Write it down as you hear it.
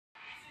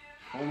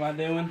What am I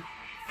doing?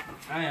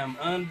 I am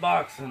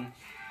unboxing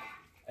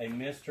a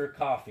Mr.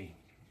 Coffee.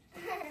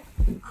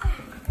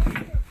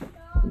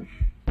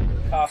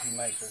 Coffee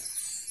maker.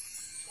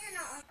 You're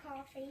not a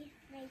coffee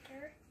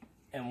maker.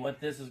 And what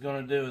this is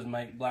going to do is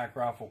make Black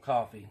Rifle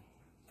coffee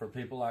for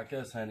people like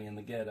us, honey, in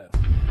the ghetto.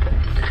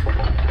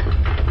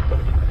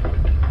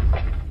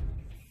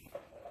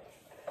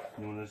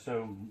 You want to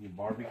show your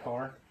Barbie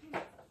car?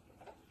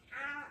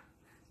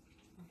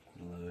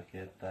 Look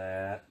at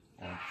that.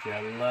 Won't you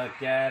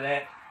look at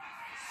it?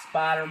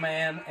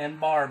 Spider-Man and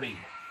Barbie.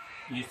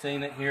 You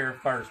seen it here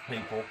first,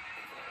 people.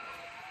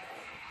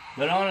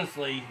 But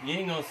honestly, you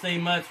ain't gonna see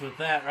much with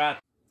that right.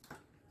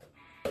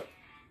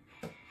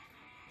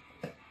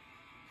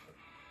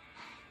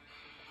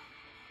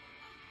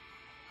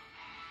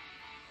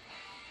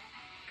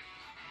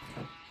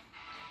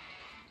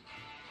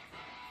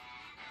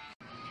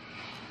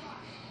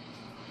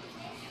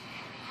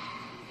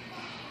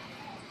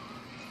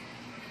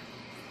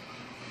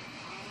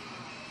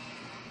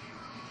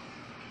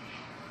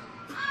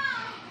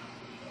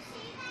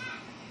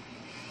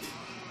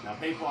 Now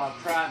people, I've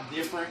tried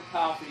different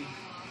coffee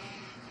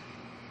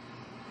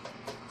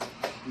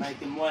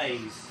making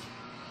ways.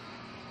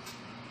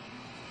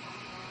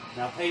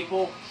 Now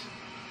people,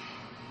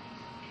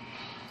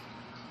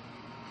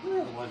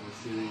 where was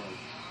this shit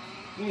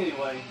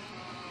anyway?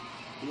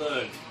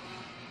 Look.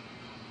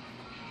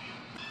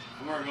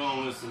 We're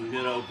going with some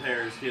good old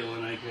Paris Hill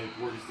and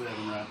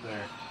AK-47 right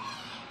there.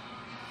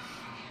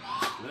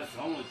 That's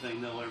the only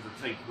thing they'll ever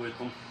take with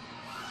them.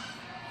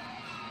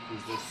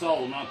 Is their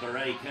soul, not their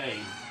AK.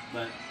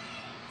 But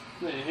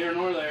neither here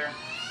nor there.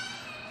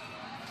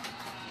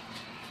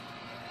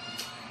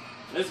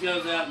 This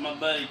goes out to my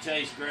buddy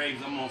Chase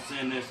Graves. I'm gonna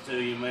send this to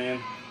you,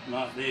 man.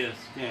 Not this.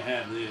 Can't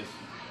have this.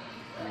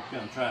 I'm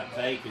gonna try to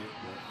take it.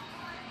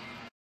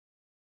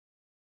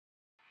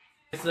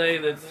 They say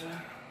that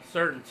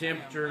certain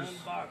temperatures,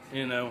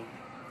 you know,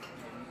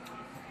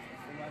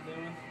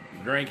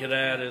 drink it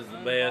at is the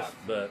best.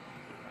 But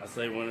I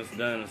say when it's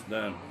done, it's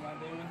done.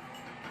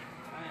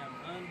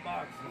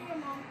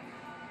 Unboxing.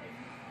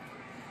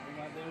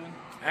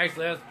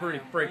 Actually, that's pretty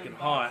freaking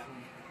hot.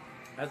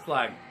 That's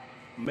like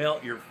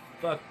melt your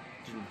fucking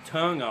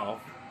tongue off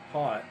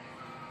hot.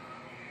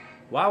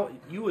 Why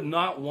you would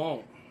not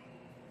want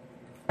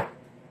to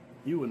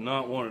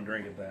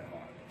drink it that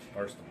hot,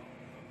 first of all.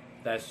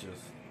 That's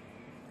just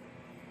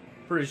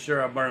pretty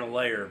sure I burned a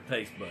layer of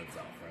taste buds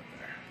off right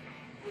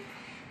there.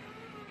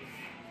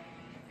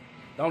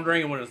 Don't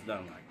drink it when it's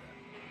done like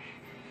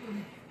that.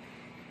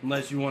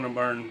 Unless you want to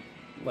burn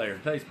layer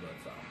of taste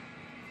buds off.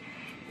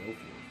 Go for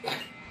it.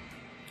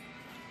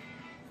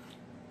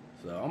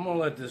 So I'm gonna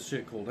let this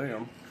shit cool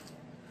down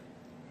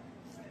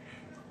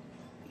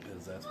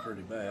because that's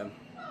pretty bad.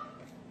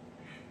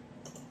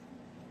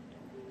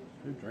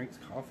 Who drinks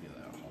coffee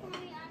that hot?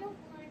 Mommy, I don't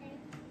want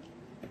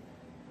it.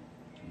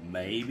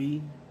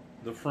 Maybe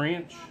the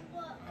French?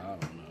 I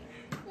don't know.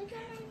 Look at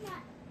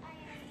my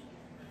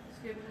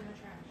Just give it in the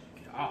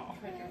trash. God.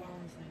 Put your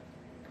bones in.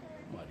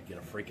 I'm about to get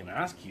a freaking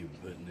ice cube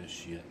put in this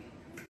shit.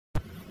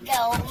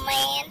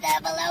 Goldman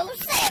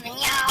 007,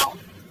 y'all.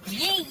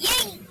 Yee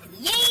yee.